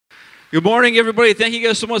Good morning, everybody. Thank you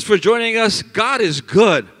guys so much for joining us. God is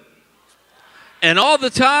good. And all the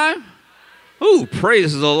time,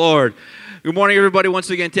 praise the Lord. Good morning, everybody. Once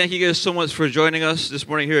again, thank you guys so much for joining us this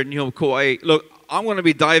morning here at New Hope, Kauai. Look, I'm going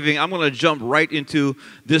to jump right into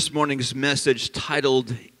this morning's message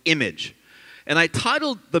titled Image. And I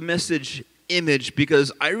titled the message Image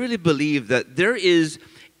because I really believe that there is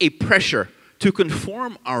a pressure to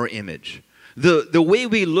conform our image. The way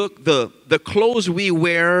we look, the clothes we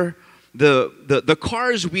wear, the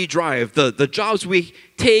cars we drive, the jobs we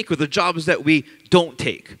take or the jobs that we don't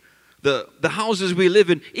take, the houses we live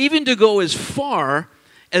in, even to go as far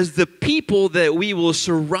as the people that we will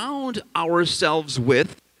surround ourselves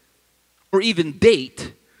with or even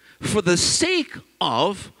date for the sake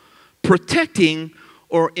of protecting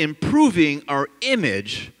or improving our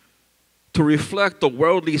image to reflect the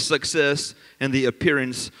worldly success and the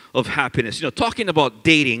appearance of happiness. Talking about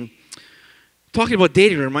dating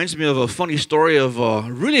reminds me of a funny story of a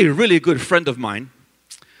really, really good friend of mine.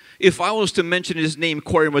 If I was to mention his name,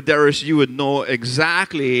 Corey Medeiros, you would know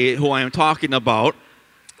exactly who I am talking about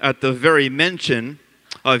at the very mention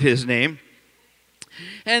of his name.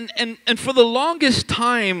 And for the longest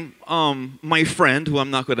time, my friend, who I'm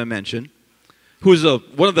not going to mention, who's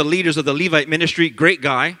one of the leaders of the Levite ministry, great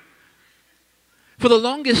guy, for the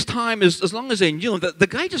longest time, as long as I knew him, the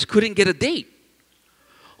guy just couldn't get a date.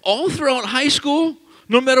 All throughout high school,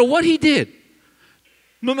 no matter what he did,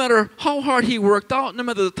 no matter how hard he worked out, no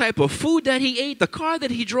matter the type of food that he ate, the car that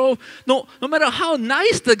he drove, no matter how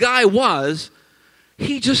nice the guy was,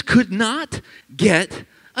 he just could not get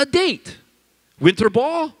a date. Winter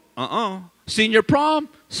ball? Senior prom?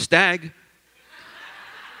 Stag.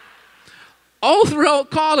 All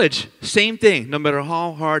throughout college, same thing, no matter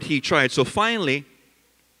how hard he tried. So finally,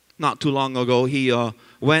 not too long ago, he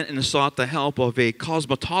went and sought the help of a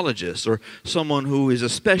cosmetologist or someone who is a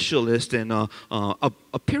specialist in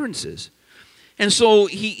appearances. And so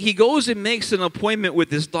he goes and makes an appointment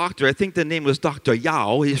with this doctor. I think the name was Dr.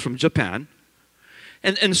 Yao. He's from Japan.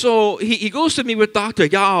 And so he goes to meet with Dr.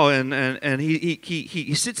 Yao, and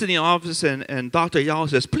he sits in the office, and Dr. Yao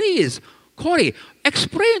says, "Please, Corey,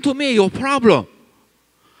 explain to me your problem."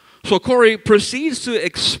 So Corey proceeds to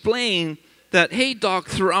explain that, "Hey, doc,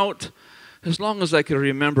 throughout, as long as I can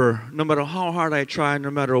remember, no matter how hard I try,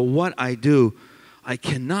 no matter what I do, I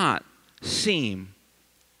cannot seem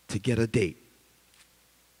to get a date."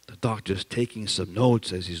 The doctor's taking some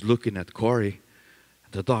notes as he's looking at Corey.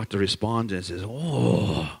 The doctor responds and says,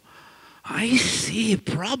 "Oh, I see a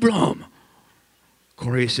problem."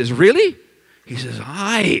 Corey says, "Really?" He says,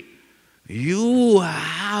 "You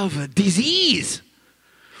have a disease."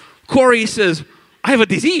 Corey says, "I have a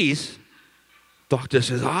disease?" Doctor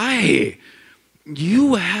says,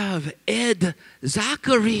 "You have Ed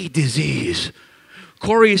Zachary disease."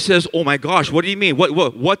 Corey says, "Oh my gosh, what do you mean?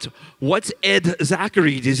 What's Ed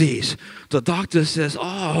Zachary disease?" The doctor says,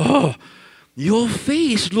 "Oh, your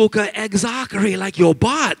face look exactly like your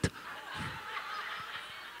butt."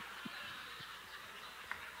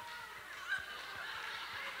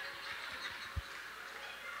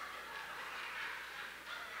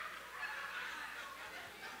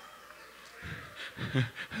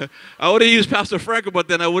 I would have used Pastor Franco, but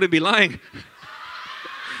then I wouldn't be lying.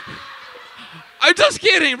 I'm just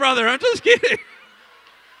kidding, brother. I'm just kidding.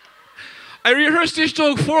 I rehearsed this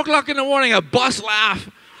joke 4 o'clock in the morning. A bus laugh.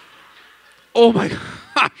 Oh my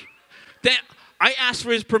gosh. I asked for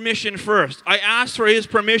his permission first.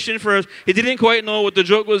 He didn't quite know what the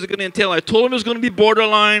joke was going to entail. I told him it was going to be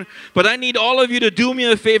borderline, but I need all of you to do me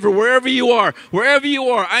a favor wherever you are.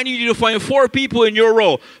 I need you to find 4 people in your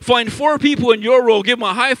row. Find 4 people in your row. Give them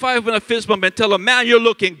a high five and a fist bump and tell them, "Man, you're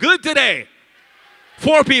looking good today."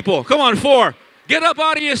 4 people. Come on, 4. Get up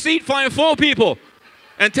out of your seat. Find 4 people.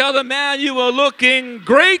 And tell them, "Man, you are looking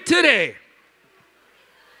great today."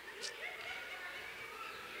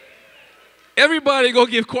 Everybody go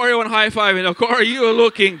give Corey one high five. And Corey, you are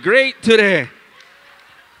looking great today.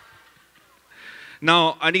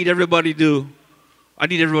 Now, I need everybody to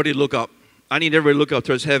look up. I need everybody to look up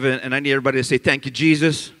towards heaven, and I need everybody to say, "Thank you,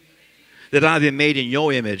 Jesus, that I've been made in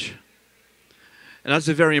your image." And that's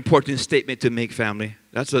a very important statement to make, family.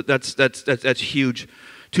 That's huge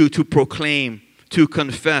to proclaim, to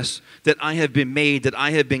confess that I have been made, that I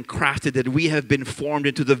have been crafted, that we have been formed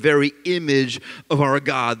into the very image of our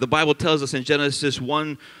God. The Bible tells us in Genesis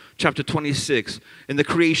 1, chapter 26, in the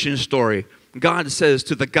creation story, God says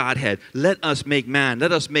to the Godhead, "Let us make man,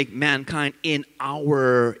 let us make mankind in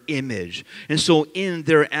our image." And so in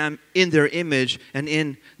their image and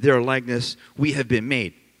in their likeness, we have been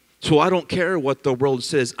made. So I don't care what the world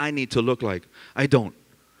says I need to look like. I don't.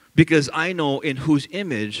 because I know in whose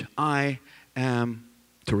image I am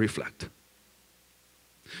to reflect.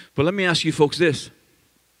 But let me ask you folks this.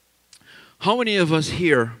 How many of us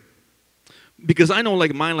here, because I know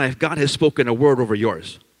like my life, God has spoken a word over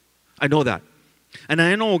yours. I know that. And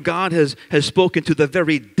I know God has spoken to the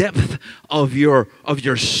very depth of your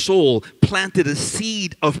soul, planted a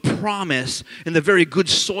seed of promise in the very good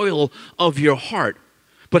soil of your heart.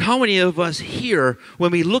 But how many of us here,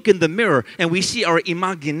 when we look in the mirror and we see our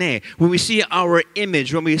imagine, when we see our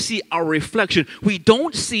image, when we see our reflection, we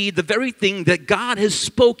don't see the very thing that God has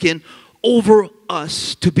spoken over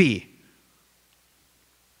us to be?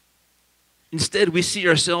 Instead, we see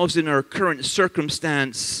ourselves in our current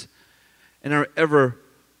circumstance and our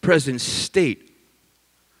ever-present state.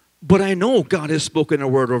 But I know God has spoken a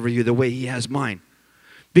word over you the way He has mine.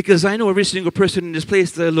 Because I know every single person in this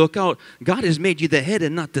place that I look out, God has made you the head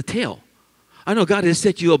and not the tail. I know God has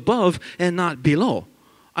set you above and not below.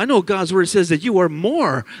 I know God's word says that you are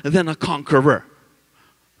more than a conqueror.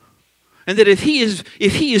 And that if he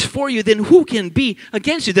is for you, then who can be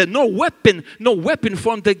against you? That no weapon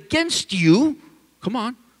formed against you, come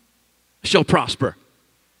on, shall prosper.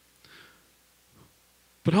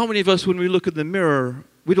 But how many of us, when we look in the mirror,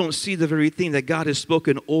 we don't see the very thing that God has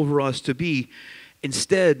spoken over us to be?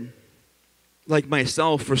 Instead, like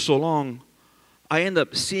myself for so long, I end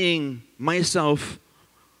up seeing myself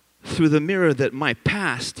through the mirror that my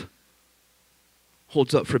past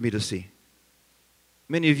holds up for me to see.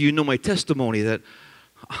 Many of you know my testimony that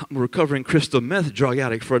I'm a recovering crystal meth drug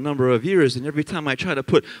addict for a number of years, and every time I try to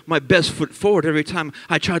put my best foot forward, every time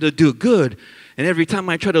I try to do good, and every time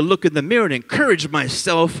I try to look in the mirror and encourage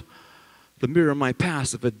myself, the mirror of my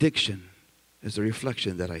past of addiction is the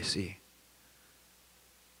reflection that I see.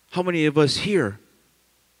 How many of us here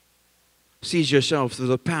sees yourself through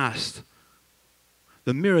the past?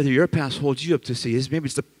 The mirror that your past holds you up to see is maybe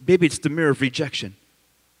it's the mirror of rejection.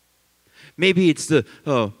 Maybe it's the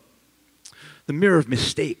mirror of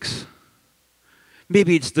mistakes.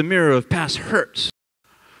 Maybe it's the mirror of past hurts,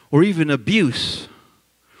 or even abuse,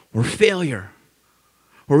 or failure,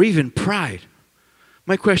 or even pride.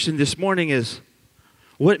 My question this morning is,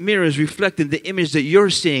 what mirror is reflecting the image that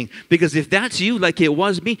you're seeing? Because if that's you like it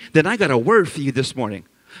was me, then I got a word for you this morning.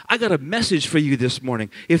 I got a message for you this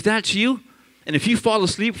morning. If that's you, and if you fall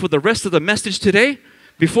asleep for the rest of the message today,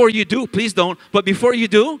 before you do, please don't, but before you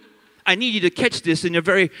do, I need you to catch this into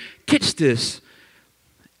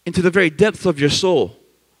the very depth of your soul.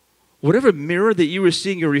 Whatever mirror that you were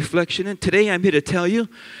seeing your reflection in, today I'm here to tell you,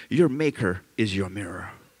 your maker is your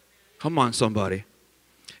mirror. Come on, somebody.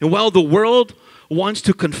 And while the world wants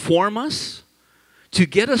to conform us, to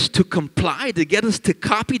get us to comply, to get us to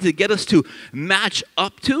copy, to get us to match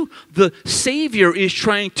up to, the Savior is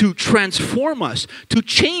trying to transform us, to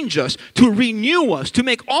change us, to renew us, to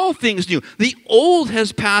make all things new. The old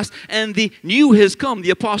has passed and the new has come.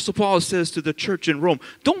 The Apostle Paul says to the church in Rome,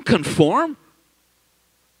 don't conform,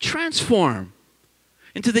 transform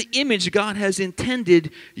into the image God has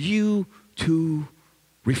intended you to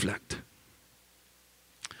reflect.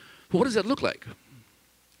 But what does that look like?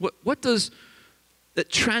 What does that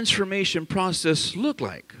transformation process look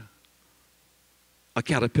like? A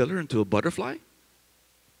caterpillar into a butterfly?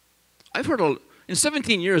 I've heard, in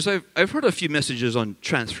 17 years, I've heard a few messages on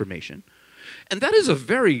transformation. And that is a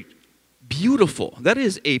very beautiful, that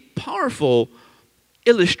is a powerful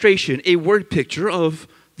illustration, a word picture of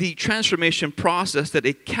the transformation process that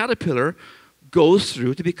a caterpillar goes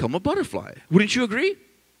through to become a butterfly. Wouldn't you agree?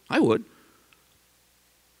 I would.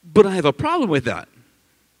 But I have a problem with that.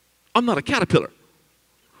 I'm not a caterpillar.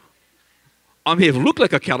 I may have looked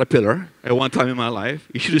like a caterpillar at one time in my life.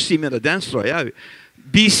 You should have seen me at a dance floor. Yeah.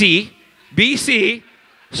 BC.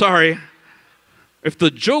 Sorry. If the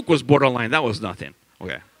joke was borderline, that was nothing.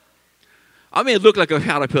 Okay. I may have looked like a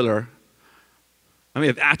caterpillar. I may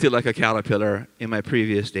have acted like a caterpillar in my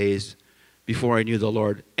previous days before I knew the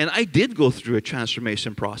Lord. And I did go through a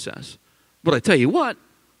transformation process. But I tell you what,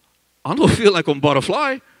 I don't feel like I'm a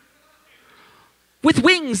butterfly. With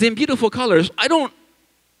wings in beautiful colors, I don't,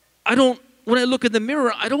 when I look in the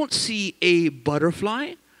mirror, I don't see a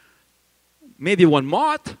butterfly. Maybe one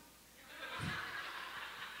moth.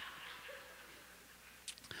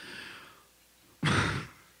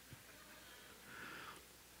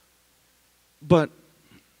 But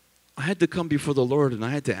I had to come before the Lord and I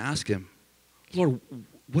had to ask Him, Lord,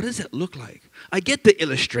 what does it look like? I get the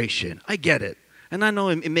illustration. I get it. And I know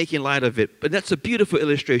I'm making light of it, but that's a beautiful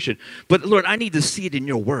illustration. But Lord, I need to see it in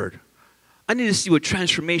your word. I need to see what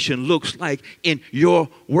transformation looks like in your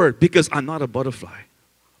word, because I'm not a butterfly.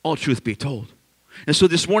 All truth be told. And so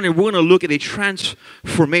this morning, we're going to look at a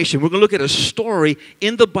transformation. We're going to look at a story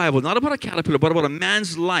in the Bible, not about a caterpillar, but about a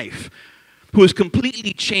man's life who is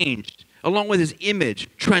completely changed, along with his image,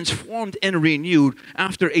 transformed and renewed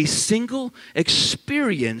after a single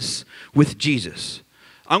experience with Jesus.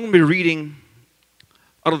 I'm going to be reading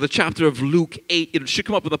out of the chapter of Luke 8. It should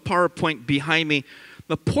come up with a PowerPoint behind me.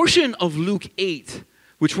 The portion of Luke 8,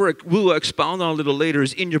 which we'll expound on a little later,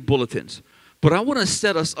 is in your bulletins. But I want to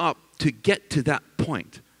set us up to get to that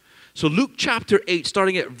point. So Luke chapter 8,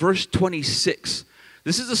 starting at verse 26.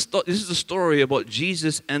 This is a story about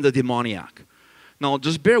Jesus and the demoniac. Now,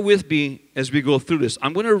 just bear with me as we go through this.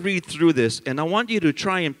 I'm going to read through this, and I want you to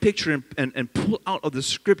try and picture and pull out of the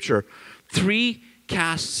scripture 3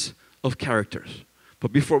 casts of characters.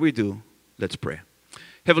 But before we do, let's pray.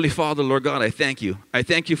 Heavenly Father, Lord God, I thank you. I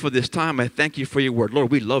thank you for this time. I thank you for your word.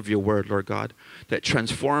 Lord, we love your word, Lord God, that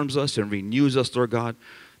transforms us and renews us, Lord God.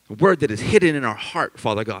 A word that is hidden in our heart,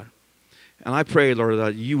 Father God. And I pray, Lord,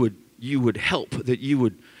 that you would help, that you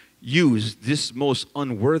would use this most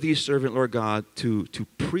unworthy servant, Lord God, to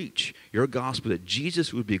preach your gospel, that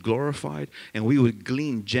Jesus would be glorified, and we would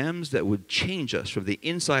glean gems that would change us from the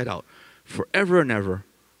inside out forever and ever,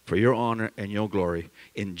 for your honor and your glory.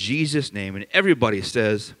 In Jesus' name. And everybody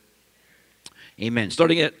says, amen.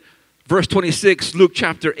 Starting at verse 26, Luke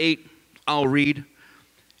chapter 8, I'll read.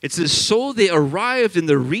 It says, so they arrived in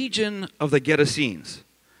the region of the Gerasenes,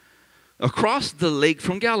 across the lake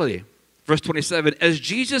from Galilee. Verse 27, as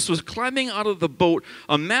Jesus was climbing out of the boat,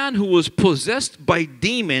 a man who was possessed by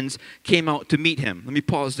demons came out to meet him. Let me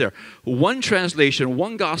pause there. One translation,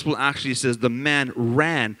 one gospel actually says the man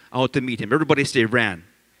ran out to meet him. Everybody say ran.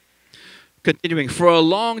 Continuing, for a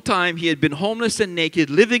long time he had been homeless and naked,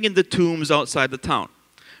 living in the tombs outside the town.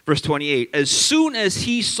 Verse 28, as soon as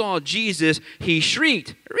he saw Jesus, he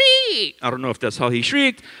shrieked. Ree! I don't know if that's how he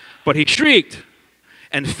shrieked, but he shrieked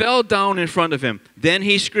and fell down in front of him. Then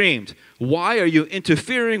he screamed, why are you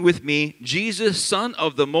interfering with me, Jesus, Son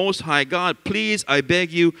of the Most High God? Please, I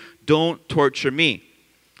beg you, don't torture me.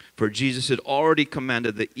 For Jesus had already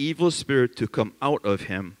commanded the evil spirit to come out of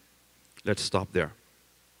him. Let's stop there.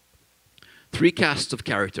 3 casts of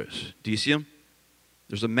characters. Do you see them?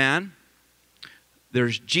 There's a man,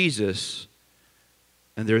 there's Jesus,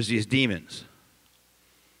 and there's these demons.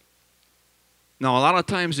 Now, a lot of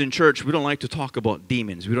times in church, we don't like to talk about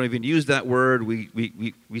demons. We don't even use that word.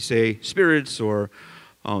 We say spirits or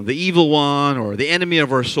the evil one or the enemy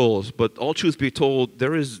of our souls. But all truth be told,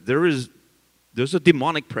 there's a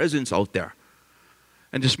demonic presence out there.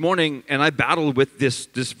 And this morning, and I battled with this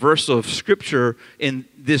verse of scripture in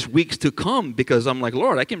this weeks to come, because I'm like,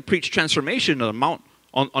 Lord, I can preach transformation on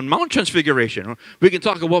Mount Transfiguration. We can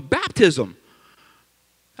talk about baptism.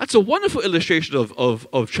 That's a wonderful illustration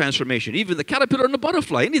of transformation. Even the caterpillar and the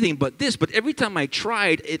butterfly, anything but this. But every time I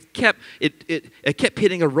tried, it kept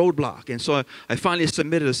hitting a roadblock. And so I finally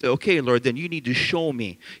submitted and said, okay, Lord, then you need to show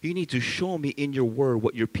me. You need to show me in your word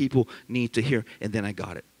what your people need to hear. And then I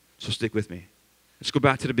got it. So stick with me. Let's go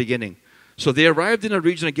back to the beginning. So they arrived in a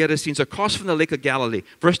region of Gerasenes across from the lake of Galilee.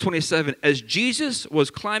 Verse 27, as Jesus was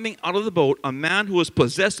climbing out of the boat, a man who was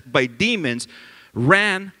possessed by demons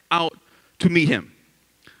ran out to meet him.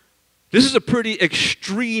 This is a pretty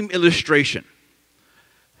extreme illustration.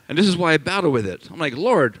 And this is why I battle with it. I'm like,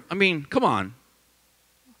 Lord, I mean, come on.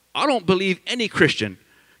 I don't believe any Christian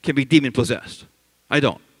can be demon possessed. I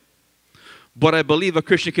don't. But I believe a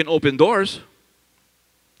Christian can open doors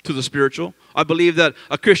to the spiritual. I believe that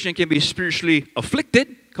a Christian can be spiritually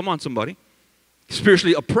afflicted. Come on, somebody.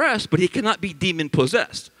 Spiritually oppressed, but he cannot be demon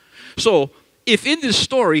possessed. So, if in this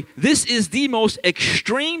story, this is the most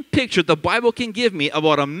extreme picture the Bible can give me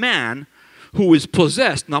about a man who is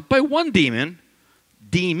possessed, not by one demon,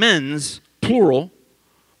 demons, plural,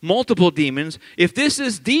 multiple demons. If this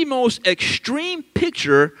is the most extreme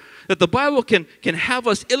picture that the Bible can have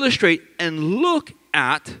us illustrate and look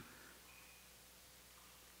at,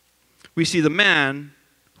 we see the man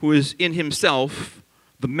who is in himself,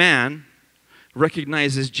 the man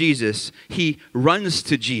recognizes Jesus. He runs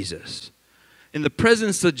to Jesus. In the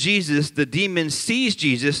presence of Jesus, the demon sees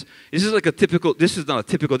Jesus. This is like a typical, this is not a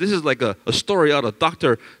typical, this is like a story out of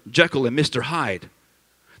Dr. Jekyll and Mr. Hyde.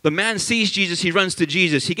 The man sees Jesus, he runs to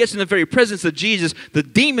Jesus. He gets in the very presence of Jesus. The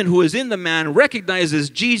demon who is in the man recognizes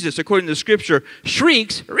Jesus, according to the scripture,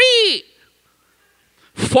 shrieks, "Ree!"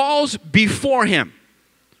 falls before him.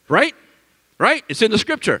 Right? Right? It's in the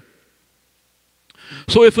scripture.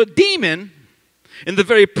 So if a demon, in the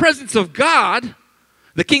very presence of God,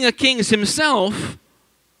 the King of Kings himself,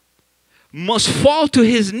 must fall to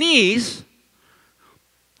his knees,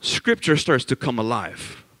 scripture starts to come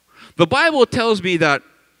alive. The Bible tells me that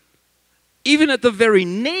Even at the very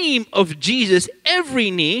name of Jesus, every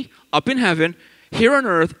knee up in heaven, here on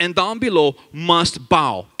earth, and down below must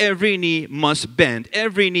bow. Every knee must bend.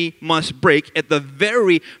 Every knee must break at the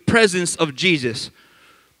very presence of Jesus.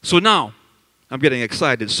 So now, I'm getting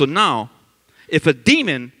excited. So now, if a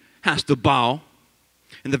demon has to bow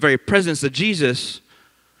in the very presence of Jesus,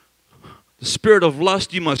 the spirit of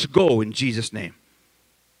lust, you must go in Jesus' name.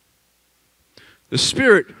 The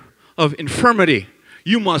spirit of infirmity,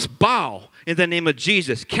 you must bow in the name of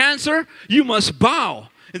Jesus. Cancer, you must bow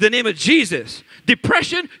in the name of Jesus.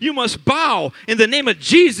 Depression, you must bow in the name of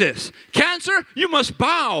Jesus. Cancer, you must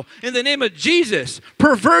bow in the name of Jesus.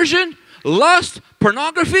 Perversion, lust,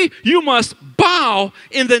 pornography, you must bow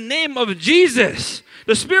in the name of Jesus.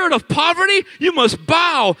 The spirit of poverty, you must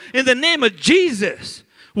bow in the name of Jesus.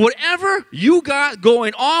 Whatever you got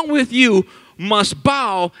going on with you must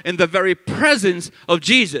bow in the very presence of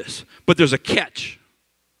Jesus. But there's a catch.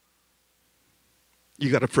 You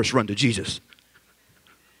got to first run to Jesus.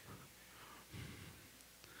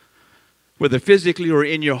 Whether physically or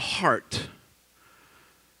in your heart,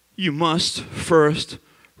 you must first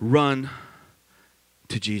run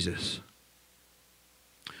to Jesus.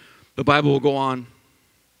 The Bible will go on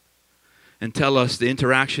and tell us the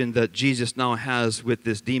interaction that Jesus now has with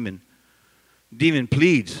this demon. Demon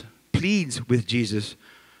pleads with Jesus.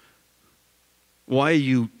 Why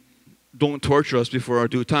you don't torture us before our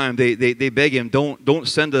due time? They beg him, don't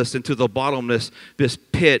send us into the bottomless this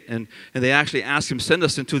pit. And they actually ask him, send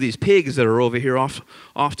us into these pigs that are over here off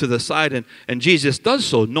to the side. And Jesus does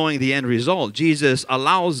so, knowing the end result. Jesus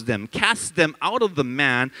allows them, casts them out of the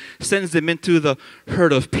man, sends them into the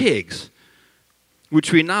herd of pigs,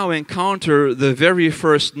 which we now encounter the very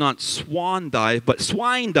first, not swan dive, but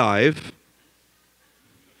swine dive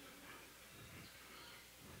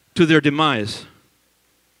to their demise.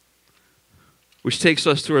 Which takes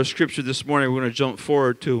us to our scripture this morning. We're going to jump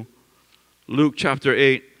forward to Luke chapter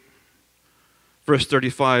 8, verse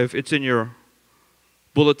 35. It's in your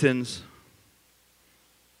bulletins.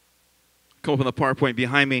 Come up on the PowerPoint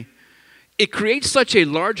behind me. It creates such a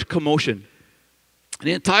large commotion. An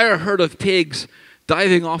entire herd of pigs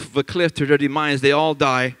diving off of a cliff to their demise. They all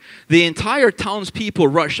die. The entire townspeople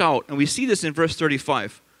rush out. And we see this in verse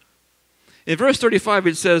 35. In verse 35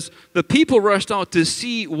 it says, the people rushed out to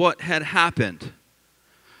see what had happened.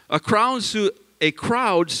 A crowd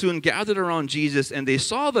soon gathered around Jesus, and they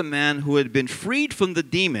saw the man who had been freed from the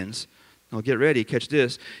demons. Now get ready, catch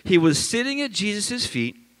this. He was sitting at Jesus'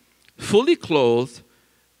 feet, fully clothed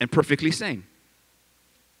and perfectly sane.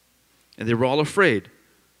 And they were all afraid.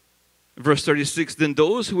 Verse 36, then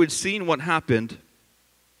those who had seen what happened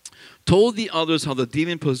told the others how the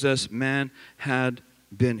demon-possessed man had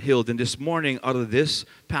been healed. And this morning, out of this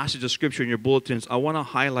passage of scripture in your bulletins, I want to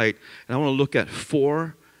highlight and I want to look at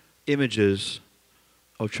 4 images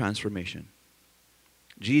of transformation.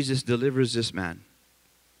 Jesus delivers this man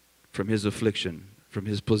from his affliction, from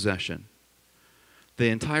his possession. The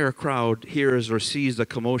entire crowd hears or sees the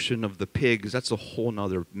commotion of the pigs. That's a whole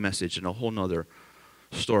nother message and a whole nother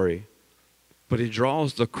story. But it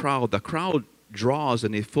draws the crowd. The crowd draws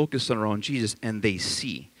and they focus around Jesus, and they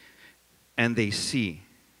see. And they see.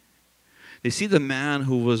 They see the man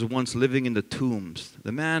who was once living in the tombs,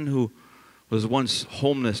 the man who was once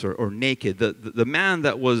homeless or naked, the man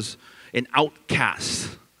that was an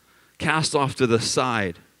outcast, cast off to the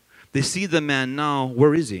side. They see the man now,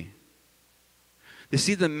 where is he? They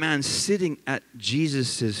see the man sitting at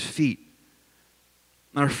Jesus' feet.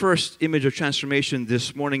 Our first image of transformation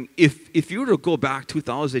this morning, if you were to go back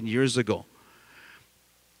 2,000 years ago,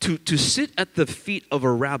 to sit at the feet of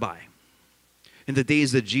a rabbi in the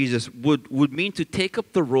days of Jesus would mean to take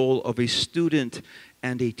up the role of a student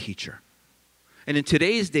and a teacher. And in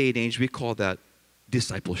today's day and age, we call that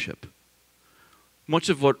discipleship. Much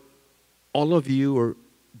of what all of you are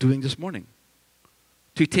doing this morning,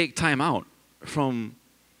 to take time out from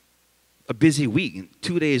a busy week,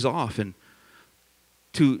 2 days off, and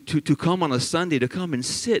to come on a Sunday, to come and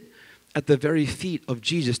sit at the very feet of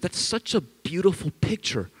Jesus. That's such a beautiful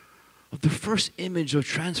picture of the first image of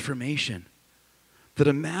transformation. That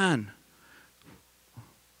a man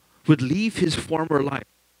would leave his former life.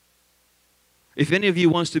 If any of you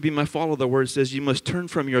wants to be my follower, the word says you must turn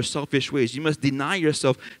from your selfish ways. You must deny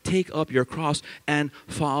yourself, take up your cross, and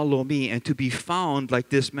follow me. And to be found like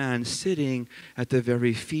this man sitting at the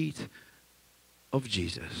very feet of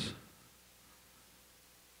Jesus.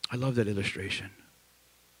 I love that illustration.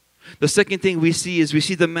 The second thing we see is we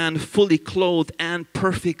see the man fully clothed and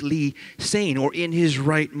perfectly sane, or in his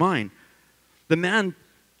right mind. The man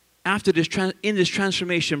After this, in this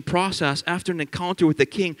transformation process, after an encounter with the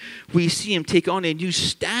King, we see him take on a new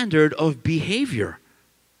standard of behavior.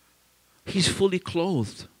 He's fully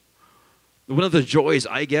clothed. One of the joys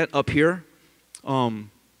I get up here,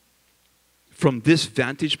 from this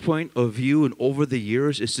vantage point of view and over the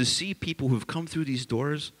years, is to see people who've come through these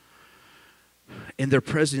doors in their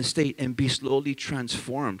present state and be slowly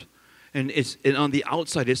transformed. And on the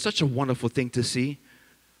outside, it's such a wonderful thing to see.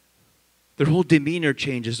 Their whole demeanor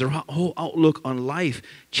changes. Their whole outlook on life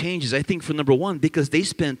changes. I think for number one, because they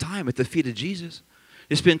spend time at the feet of Jesus.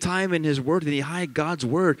 They spend time in his word, and they hide God's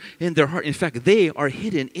word in their heart. In fact, they are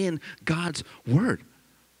hidden in God's word.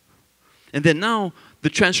 And then now, the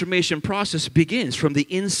transformation process begins from the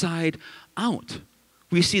inside out.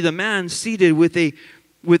 We see the man seated with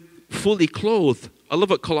fully clothed. I love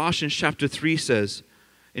what Colossians chapter 3 says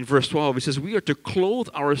in verse 12. It says, we are to clothe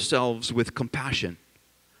ourselves with compassion,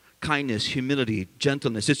 kindness, humility,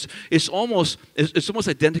 gentleness. It's almost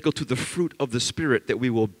identical to the fruit of the Spirit that we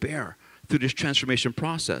will bear through this transformation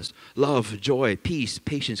process. Love, joy, peace,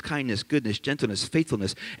 patience, kindness, goodness, gentleness,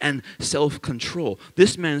 faithfulness, and self-control.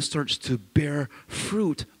 This man starts to bear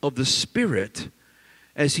fruit of the Spirit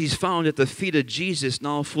as he's found at the feet of Jesus,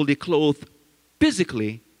 now fully clothed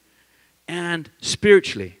physically and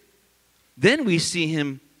spiritually. Then we see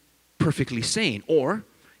him perfectly sane, or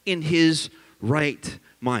in his right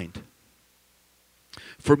mind.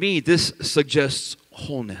 For me, this suggests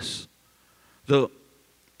wholeness. The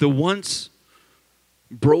once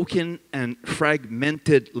broken and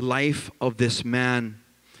fragmented life of this man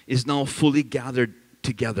is now fully gathered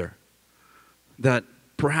together. That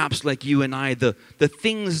perhaps like you and I, the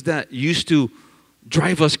things that used to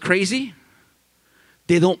drive us crazy,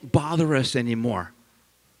 they don't bother us anymore.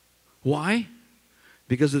 Why?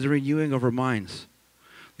 Because of the renewing of our minds.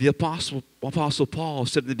 The Apostle Paul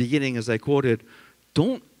said at the beginning, as I quoted,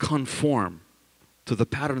 don't conform to the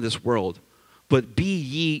pattern of this world, but be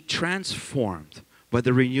ye transformed by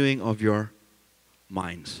the renewing of your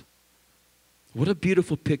minds. What a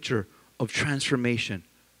beautiful picture of transformation,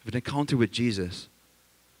 of an encounter with Jesus.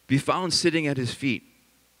 Be found sitting at his feet,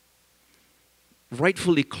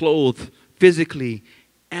 rightfully clothed physically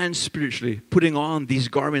and spiritually, putting on these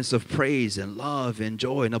garments of praise and love and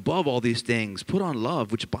joy. And above all these things, put on love,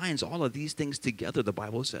 which binds all of these things together, the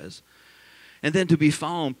Bible says. And then to be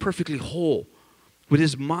found perfectly whole, with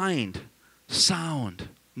his mind sound.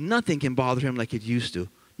 Nothing can bother him like it used to.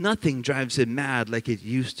 Nothing drives him mad like it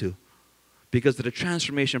used to, because of the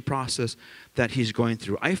transformation process that he's going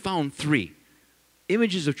through. I found 3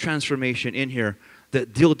 images of transformation in here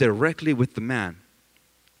that deal directly with the man.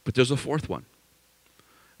 But there's a 4th one.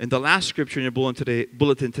 In the last scripture in your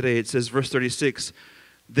bulletin today, it says, verse 36,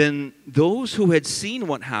 then those who had seen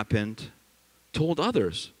what happened told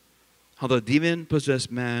others how the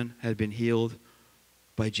demon-possessed man had been healed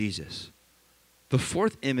by Jesus. The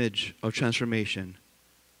 4th image of transformation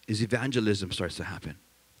is evangelism starts to happen.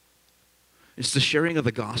 It's the sharing of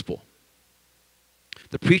the gospel,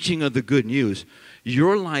 the preaching of the good news.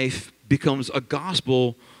 Your life becomes a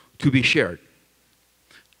gospel to be shared.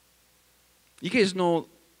 You guys know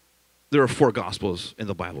there are 4 gospels in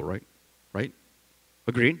the Bible, right? Right?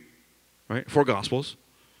 Agreed? Right? 4 gospels.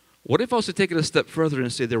 What if I was to take it a step further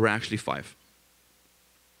and say there were actually 5?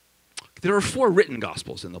 There are 4 written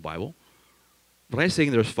gospels in the Bible, but I'm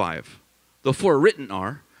saying there's 5. The 4 written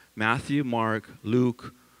are Matthew, Mark,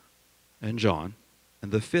 Luke, and John,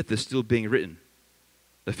 and the 5th is still being written.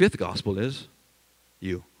 The 5th gospel is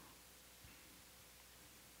you.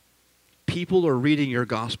 People are reading your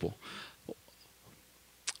gospel.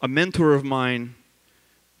 A mentor of mine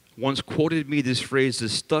once quoted me this phrase that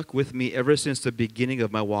stuck with me ever since the beginning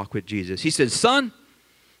of my walk with Jesus. He said, son,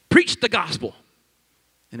 preach the gospel.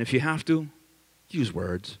 And if you have to, use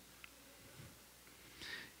words.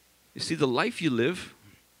 You see, the life you live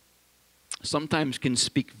sometimes can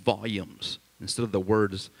speak volumes instead of the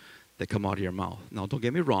words that come out of your mouth. Now, don't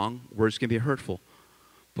get me wrong, words can be hurtful.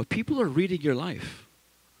 But people are reading your life.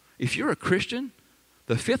 If you're a Christian,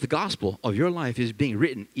 the 5th gospel of your life is being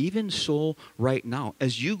written, even so right now.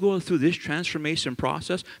 As you go through this transformation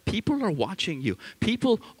process, people are watching you.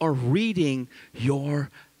 People are reading your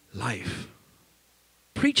life.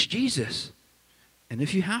 Preach Jesus. And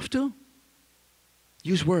if you have to,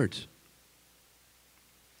 use words.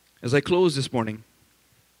 As I close this morning,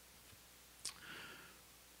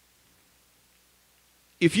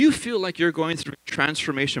 if you feel like you're going through a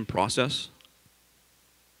transformation process,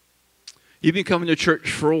 you've been coming to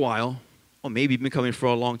church for a while, or maybe you've been coming for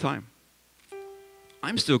a long time.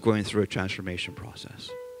 I'm still going through a transformation process.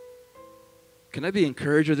 Can I be an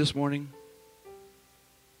encourager this morning?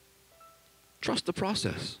 Trust the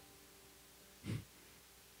process.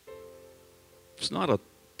 It's not a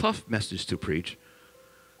tough message to preach.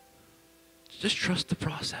 Just trust the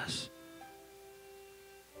process.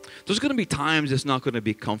 There's going to be times it's not going to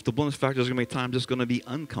be comfortable. In fact, there's going to be times it's going to be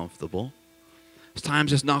uncomfortable. There's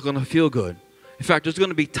times it's not going to feel good. In fact, there's going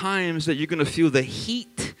to be times that you're going to feel the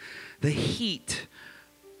heat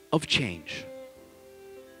of change.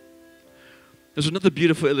 There's another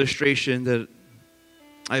beautiful illustration that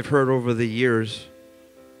I've heard over the years,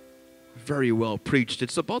 very well preached.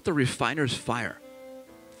 It's about the refiner's fire.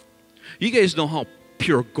 You guys know how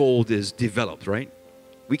pure gold is developed, right?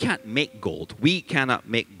 We can't make gold. We cannot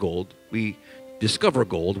make gold. We discover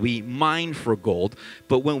gold. We mine for gold.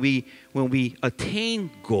 But when we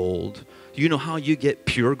attain gold, you know how you get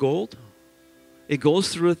pure gold? It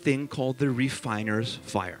goes through a thing called the refiner's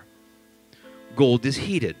fire. Gold is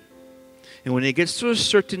heated. And when it gets to a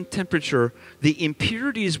certain temperature, the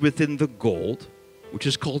impurities within the gold, which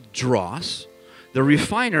is called dross, the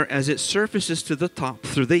refiner, as it surfaces to the top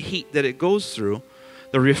through the heat that it goes through,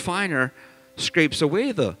 the refiner scrapes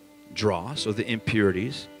away the dross or the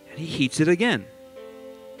impurities, and he heats it again.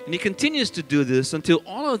 And he continues to do this until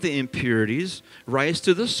all of the impurities rise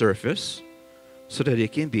to the surface so that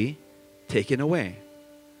it can be taken away.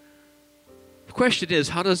 The question is,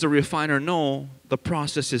 how does the refiner know the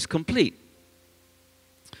process is complete?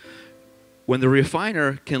 When the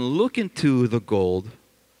refiner can look into the gold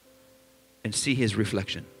and see his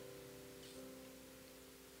reflection.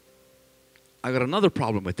 I got another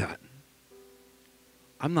problem with that.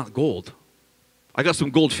 I'm not gold. I got some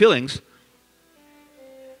gold fillings.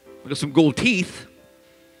 I got some gold teeth.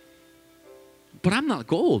 But I'm not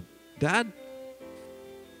gold, Dad.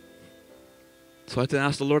 So I have to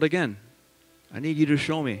ask the Lord again. I need you to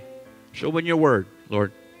show me. Show me in your word,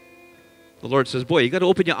 Lord. The Lord says, boy, you got to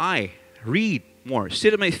open your eye. Read more.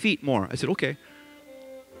 Sit at my feet more. I said, okay.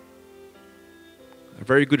 A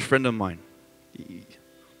very good friend of mine.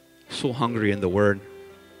 So hungry in the word.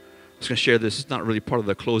 I was going to share this. It's not really part of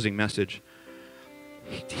the closing message.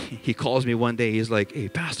 He calls me one day. He's like, hey,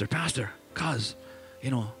 pastor, cuz,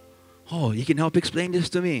 you can help explain this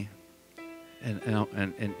to me.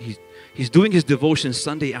 And he's doing his devotion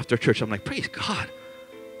Sunday after church. I'm like, praise God.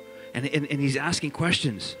 And he's asking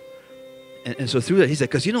questions. And so through that, he said,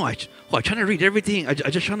 because, I'm trying to read everything. I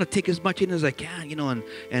just trying to take as much in as I can,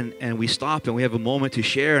 and we stop and we have a moment to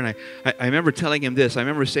share. And I remember telling him this. I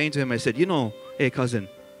remember saying to him, I said, hey, cousin,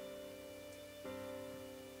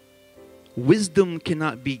 wisdom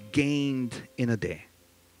cannot be gained in a day.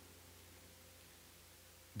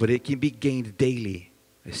 But it can be gained daily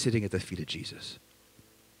by sitting at the feet of Jesus.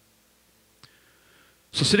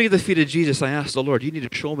 So sitting at the feet of Jesus, I asked the Lord, you need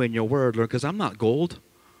to show me in your word, Lord, because I'm not gold.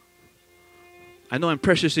 I know I'm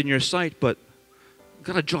precious in your sight, but you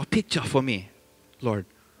got to draw a picture for me, Lord.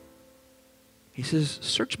 He says,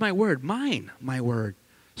 search my word, my word.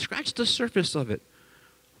 Scratch the surface of it.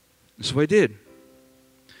 And so I did.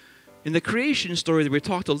 In the creation story that we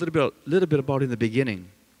talked a little bit about in the beginning,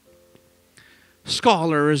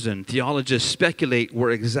 scholars and theologists speculate where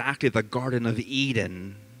exactly the Garden of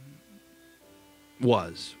Eden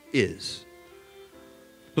is.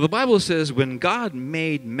 But the Bible says when God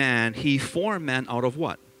made man, he formed man out of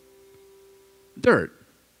what? Dirt,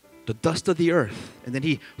 the dust of the earth. And then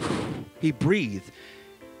he breathed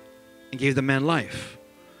and gave the man life.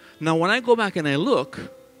 Now when I go back and I look,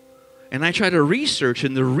 and I try to research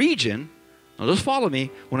in the region, now just follow me,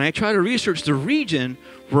 when I try to research the region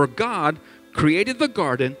where God created the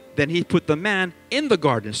garden, then he put the man in the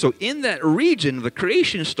garden. So in that region, the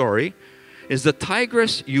creation story, is the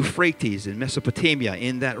Tigris Euphrates in Mesopotamia,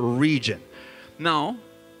 in that region. Now,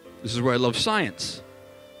 this is where I love science,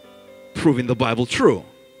 proving the Bible true.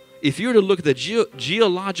 If you were to look at the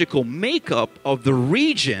geological makeup of the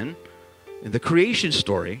region in the creation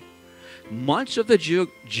story, much of the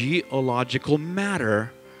geological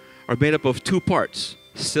matter are made up of two parts,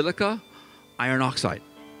 silica, iron oxide.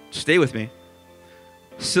 Stay with me.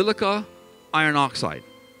 Silica, iron oxide.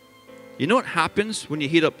 You know what happens when you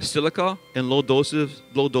heat up silica in low doses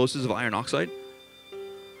of iron oxide?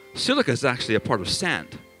 Silica is actually a part of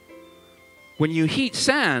sand. When you heat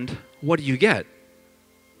sand, what do you get?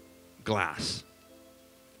 Glass.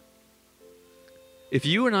 If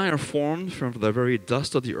you and I are formed from the very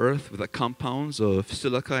dust of the earth with the compounds of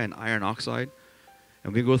silica and iron oxide,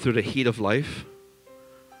 and we go through the heat of life,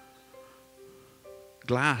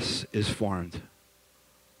 glass is formed.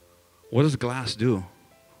 What does glass do?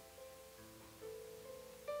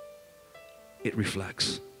 It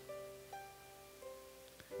reflects.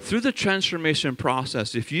 Through the transformation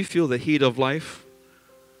process, if you feel the heat of life,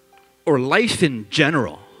 or life in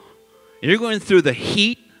general, and you're going through the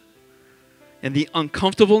heat and the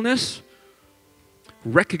uncomfortableness,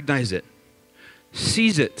 recognize it,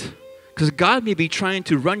 seize it, because God may be trying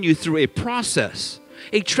to run you through a process,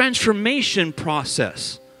 a transformation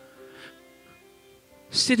process.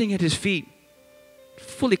 Sitting at his feet,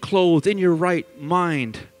 fully clothed in your right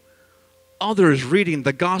mind, others reading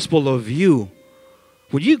the gospel of you.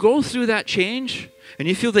 When you go through that change and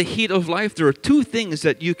you feel the heat of life, there are two things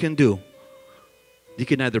that you can do. You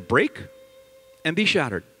can either break and be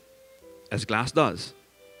shattered, as glass does.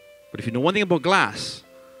 But if you know one thing about glass,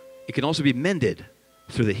 it can also be mended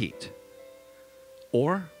through the heat.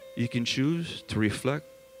 Or you can choose to reflect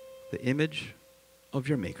the image of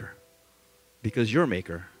your Maker, because your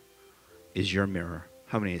Maker is your mirror.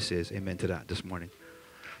 How many says amen to that this morning?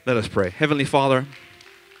 Let us pray. Heavenly Father,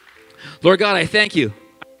 Lord God, I thank you.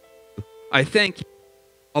 I thank you,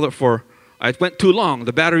 Father, for I went too long.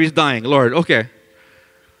 The battery's dying. Lord, okay.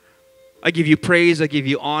 I give you praise. I give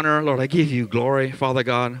you honor. Lord, I give you glory, Father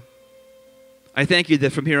God. I thank you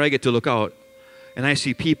that from here I get to look out and I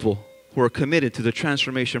see people who are committed to the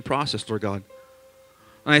transformation process, Lord God.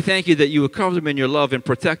 And I thank you that you will cover them in your love and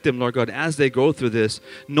protect them, Lord God, as they go through this,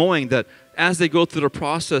 knowing that as they go through the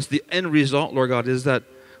process, the end result, Lord God, is that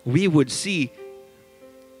we would see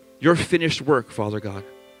your finished work, Father God.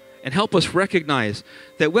 And help us recognize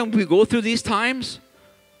that when we go through these times,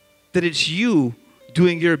 that it's you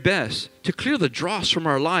doing your best to clear the dross from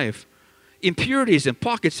our life, impurities and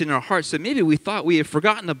pockets in our hearts that maybe we thought we had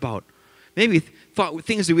forgotten about. Maybe thought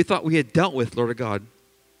things that we thought we had dealt with, Lord God.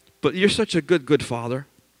 But you're such a good, good Father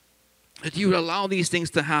that you would allow these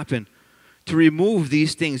things to happen, to remove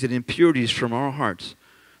these things and impurities from our hearts,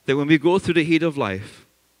 that when we go through the heat of life,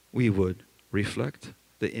 we would reflect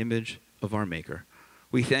the image of our Maker.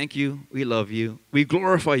 We thank you. We love you. We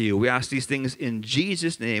glorify you. We ask these things in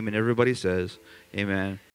Jesus' name. And everybody says, amen.